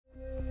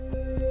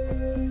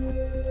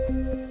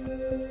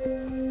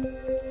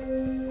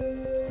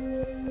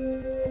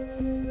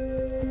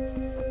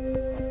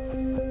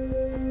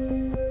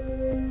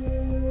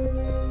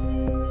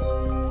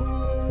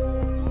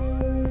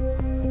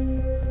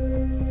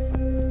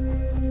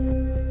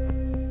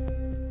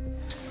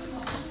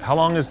How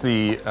long has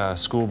the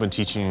school been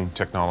teaching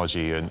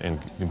technology and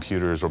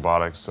computers,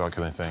 robotics, that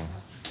kind of thing?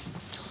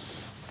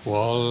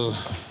 Well,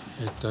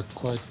 it took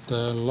quite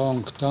a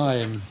long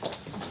time.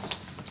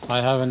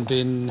 I haven't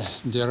been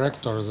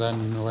director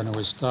then when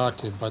we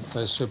started, but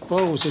I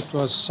suppose it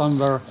was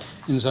somewhere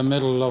in the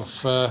middle of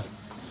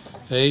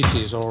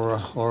 80s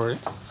or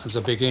at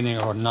the beginning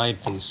of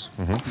 90s.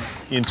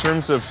 Mm-hmm. In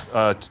terms of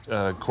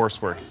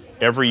coursework,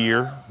 every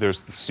year the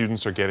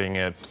students are getting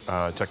at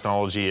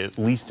technology at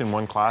least in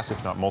one class,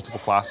 if not multiple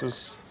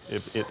classes.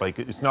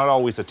 It's not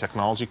always a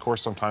technology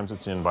course. Sometimes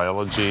it's in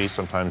biology.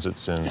 Sometimes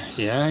it's in.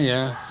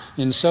 Yeah.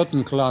 In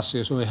certain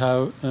classes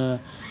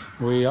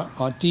we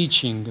are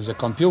teaching the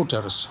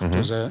computers to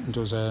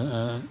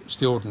the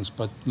students,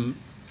 but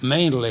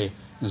mainly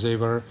they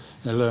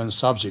learn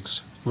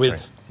subjects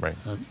with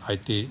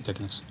IT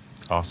techniques.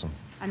 Awesome.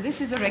 And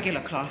this is a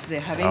regular class they're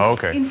having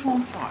in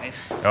Form 5.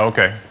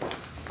 Okay.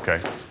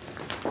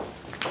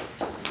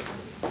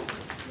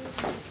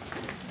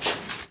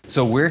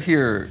 So we're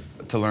here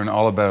to learn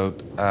all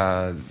about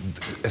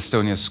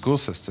Estonia's school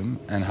system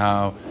and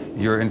how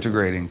you're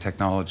integrating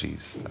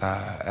technologies.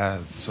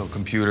 So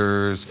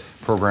computers,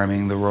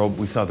 programming,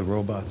 we saw the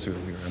robots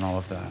earlier and all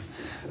of that.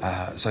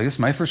 So I guess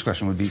my first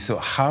question would be, so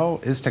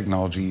how is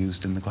technology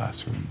used in the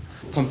classroom?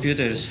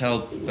 Computers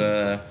help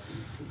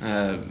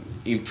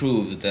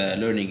improve the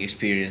learning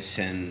experience,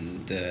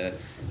 and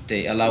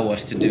they allow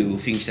us to do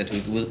things that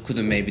we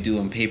couldn't maybe do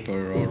on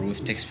paper or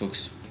with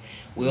textbooks.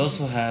 We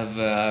also have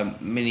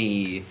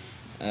many,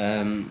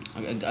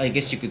 I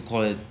guess you could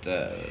call it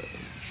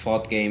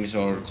thought games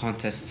or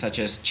contests such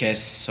as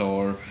chess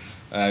or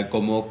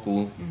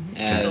Gomoku,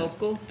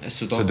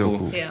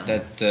 Sudoku,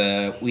 that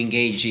we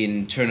engage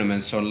in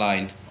tournaments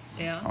online.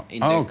 Yeah.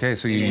 Okay,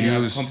 so you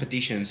use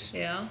competitions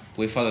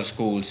with other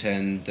schools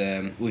and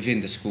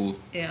within the school.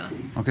 Yeah.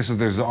 Okay, so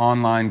there's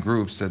online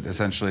groups that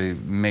essentially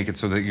make it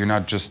so that you're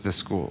not just this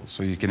school,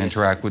 so you can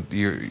interact with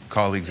your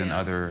colleagues in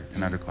other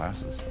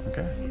classes.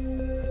 Okay.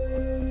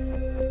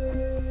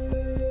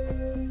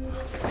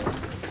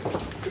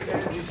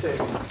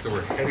 So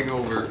we're heading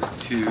over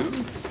to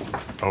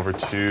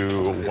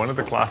one of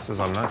the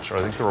classes. I'm not sure.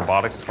 I think the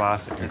robotics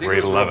class in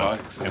grade 11.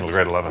 In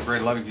grade 11.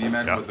 Grade 11. Can you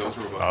imagine what those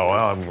robots? Oh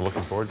well, I'm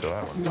looking forward to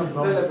that one.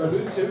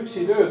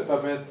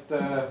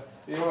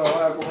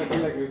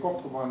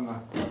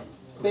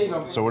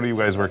 So what are you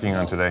guys working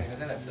on today?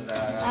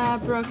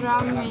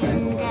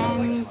 Programming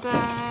and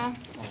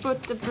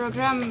put the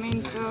program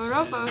into a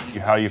robot.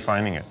 How are you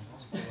finding it?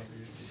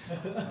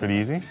 Pretty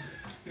easy?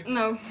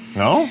 No.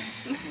 No?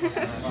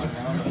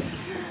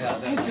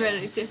 It's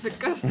very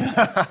difficult.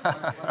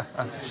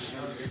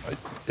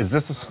 Is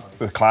this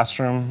the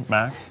classroom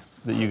Mac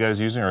that you guys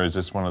are using, or is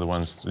this one of the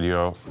ones that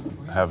you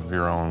have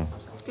your own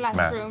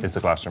classroom. Mac? It's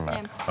a classroom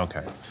Mac. Yeah.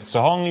 Okay.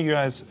 So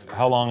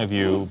how long have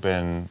you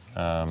been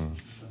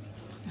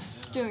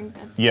doing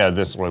that? Yeah,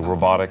 this like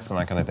robotics and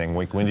that kind of thing.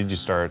 When did you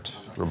start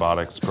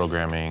robotics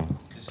programming?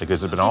 Like,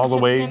 has it been all the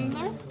way?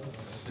 September?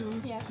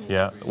 Yes.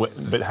 Yeah,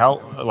 but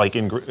how, like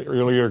in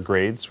earlier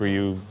grades, were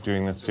you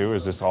doing this too?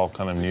 Is this all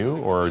kind of new,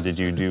 or did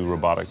you do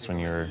robotics when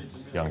you were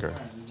younger?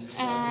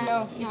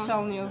 No, it's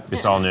all new.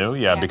 It's all new?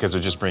 Yeah, because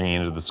they're just bringing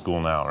it into the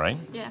school now, right?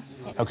 Yeah.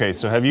 Okay,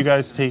 so have you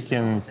guys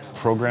taken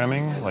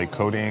programming, like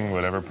coding,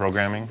 whatever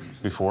programming,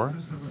 before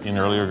in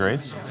earlier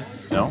grades?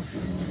 No?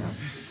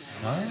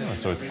 Oh,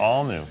 so it's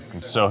all new.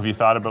 So have you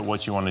thought about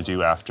what you want to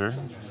do after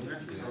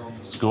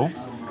school?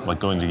 Like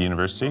going to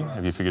university?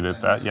 Have you figured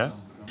out that yet?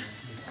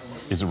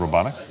 Is it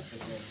robotics?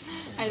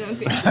 I don't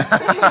think so.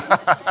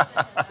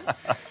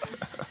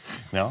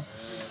 No?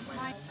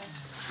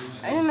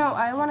 I don't know.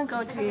 I want to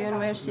go to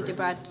university,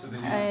 but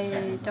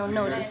I don't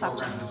know the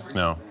subject.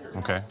 No.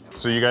 Okay.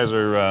 So you guys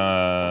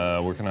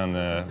are working on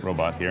the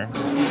robot here.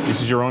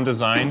 This is your own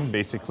design,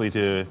 basically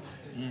to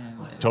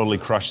totally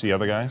crush the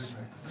other guys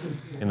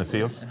in the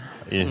field.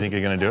 You think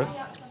you're going to do it?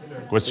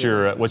 What's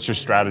your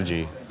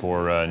strategy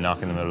for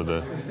knocking them out of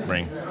the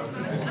ring?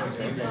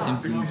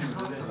 Simply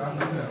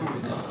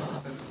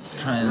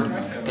try and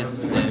get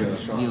the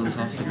wheels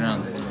off the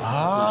ground.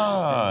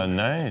 Ah,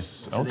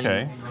 nice. So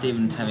okay. They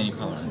didn't have any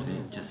power, and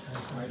they just.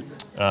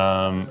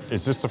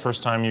 Is this the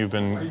first time you've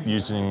been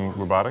using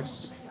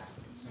robotics?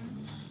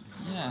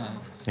 Yeah.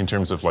 In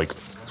terms of like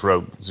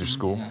throughout your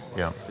school?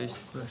 Yeah. First.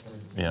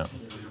 Yeah.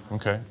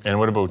 Okay. And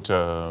what about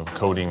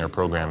coding or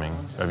programming?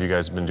 Have you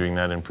guys been doing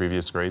that in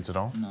previous grades at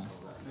all? No.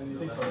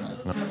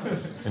 No.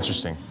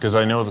 Interesting, because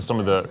I know that some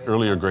of the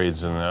earlier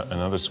grades in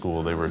another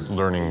school, they were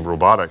learning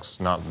robotics,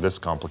 not this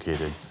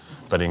complicated,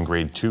 but in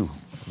grade 2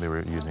 they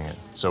were using it.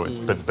 So it's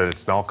but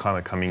it's all kind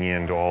of coming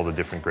into all the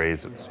different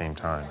grades at the same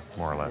time,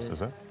 more or less,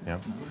 is it? Yeah.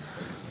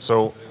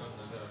 So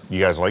you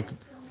guys like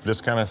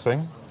this kind of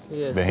thing?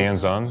 Yes. The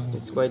hands-on?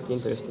 It's quite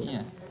interesting.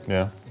 Yeah.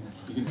 Yeah.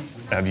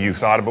 Have you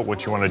thought about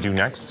what you want to do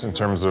next in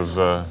terms of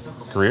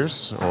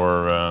careers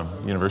or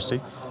university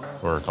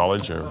or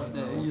college or?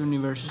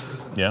 University.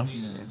 Yeah.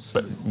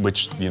 But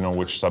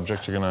which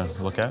subject you're gonna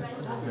look at?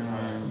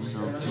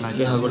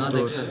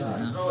 Kehakultuur.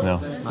 No.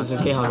 Ma see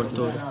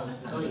kehakultuur.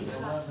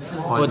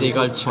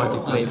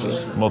 Horticulture, maybe.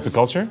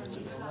 Multiculture?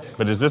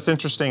 But is this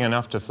interesting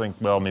enough to think,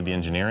 well, maybe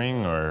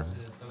engineering or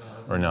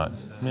not?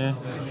 Yeah.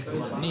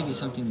 Maybe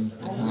something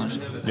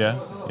technological.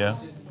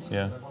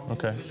 Yeah,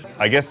 okay.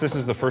 I guess this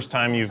is the first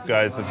time you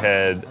guys have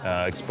had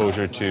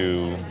exposure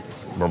to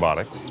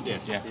robotics?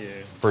 Yes. Yeah.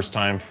 First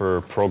time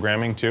for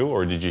programming too,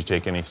 or did you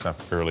take any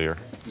stuff earlier?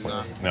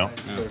 No?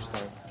 First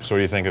time. So what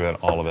do you think of it,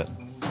 all of it?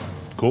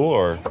 Cool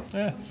or?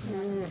 Yeah.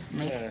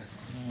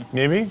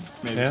 Maybe?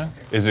 Yeah.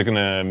 Is it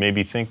gonna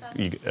maybe think,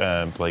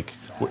 like,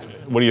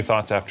 what are your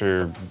thoughts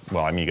after,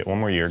 well, I mean, you get one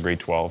more year, grade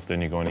 12,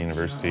 then you go into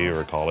university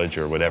or college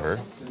or whatever.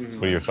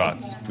 What are your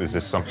thoughts? Is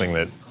this something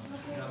that...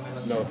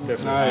 No,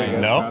 definitely.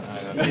 No?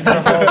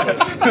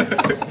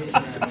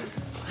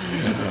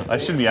 I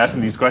shouldn't be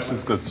asking these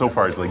questions because so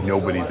far it's like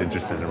nobody's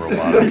interested in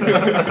robotics.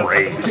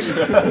 Great.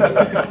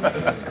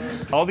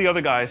 All the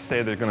other guys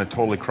say they're going to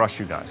totally crush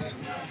you guys.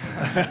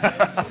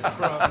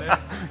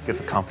 Get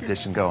the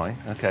competition going.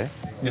 Okay.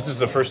 This is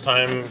the first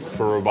time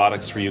for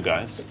robotics for you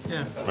guys.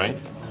 Yeah. Right?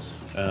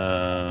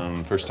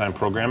 First time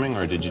programming,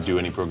 or did you do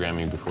any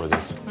programming before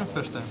this? No,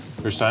 first time.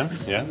 First time?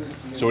 Yeah?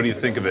 So what do you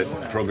think of it?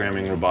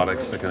 Programming,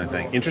 robotics, that kind of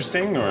thing.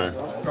 Interesting, or?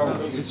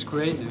 It's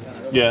creative.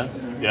 Yeah,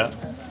 yeah.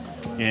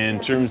 In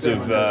terms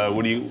of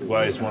what do you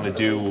guys want to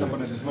do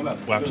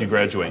after you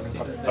graduate?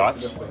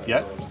 Thoughts?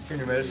 Yeah?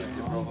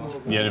 University,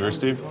 probably.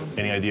 University?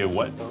 Any idea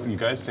what? You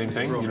guys, same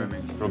thing?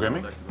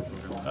 Programming?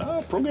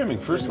 Programming,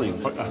 firstly.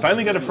 I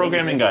finally got a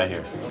programming guy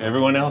here.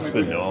 Everyone else,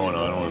 but no, I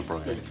don't want to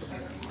program.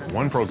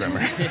 One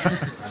programmer.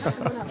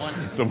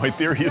 So my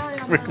theory is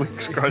quickly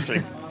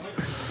crushing.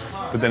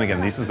 But then again,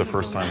 this is the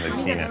first time they've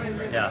seen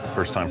it. Yeah.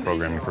 First time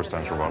programming, first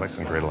time robotics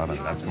in grade 11.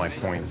 That's my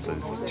point.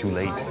 It's too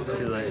late.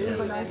 Too late,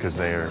 yeah. Because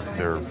they're,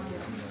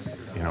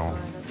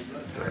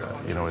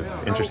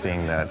 it's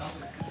interesting that,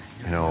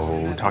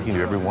 talking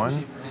to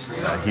everyone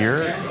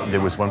here,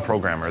 there was one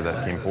programmer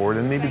that came forward,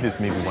 and maybe there's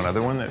one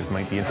other one that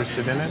might be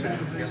interested in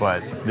it.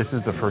 But this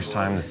is the first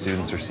time the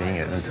students are seeing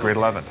it, and it's grade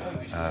 11.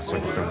 So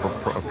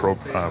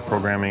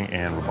programming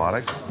and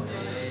robotics.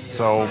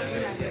 So,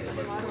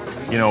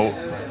 we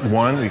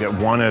got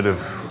 1 out of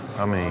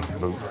how many?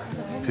 About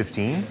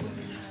 15,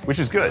 which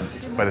is good,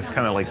 but it's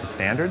kind of like the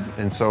standard.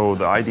 And so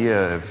the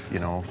idea of,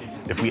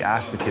 if we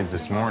asked the kids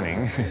this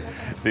morning,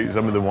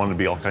 some of them wanted to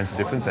be all kinds of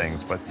different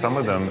things, but some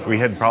of them, we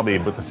had probably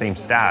about the same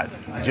stat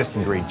just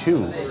in grade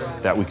 2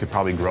 that we could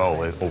probably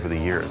grow over the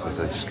years as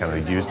I just kind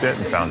of used it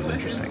and found it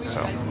interesting.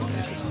 So,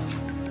 interesting.